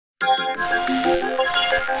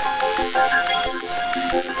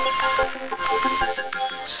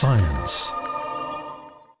Science.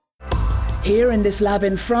 Here in this lab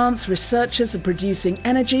in France, researchers are producing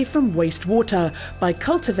energy from wastewater by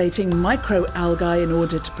cultivating microalgae in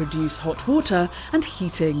order to produce hot water and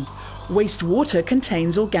heating. Wastewater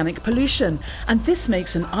contains organic pollution, and this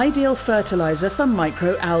makes an ideal fertilizer for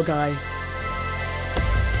microalgae.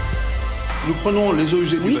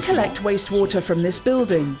 We collect wastewater from this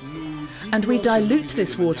building, and we dilute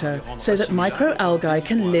this water so that microalgae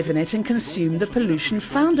can live in it and consume the pollution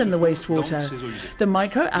found in the wastewater. The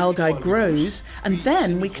microalgae grows, and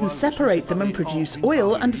then we can separate them and produce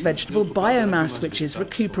oil and vegetable biomass, which is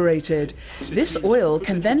recuperated. This oil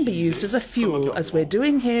can then be used as a fuel, as we're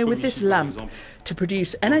doing here with this lamp, to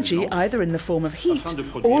produce energy either in the form of heat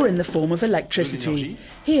or in the form of electricity.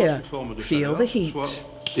 Here, feel the heat.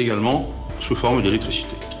 Également sous forme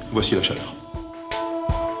d'électricité. Voici la chaleur.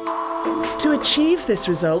 To achieve this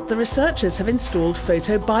result, the researchers have installed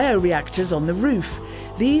photobioreactors on the roof.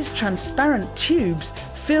 These transparent tubes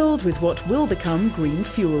filled with what will become green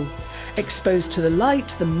fuel. Exposed to the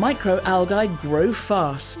light, the microalgae grow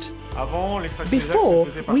fast. Before,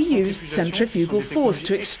 we used centrifugal force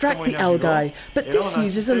to extract the algae, but this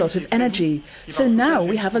uses a lot of energy. So now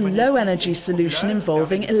we have a low-energy solution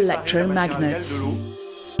involving electromagnets.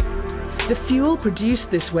 The fuel produced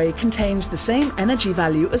this way contains the same energy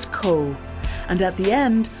value as coal, and at the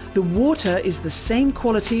end, the water is the same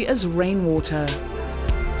quality as rainwater.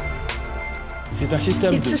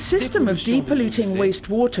 It's a system of depolluting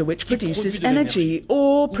wastewater which produces energy,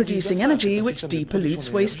 or producing energy which depollutes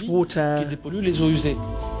wastewater.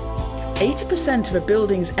 80% of a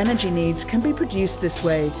building's energy needs can be produced this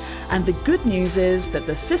way, and the good news is that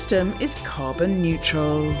the system is carbon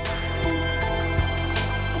neutral.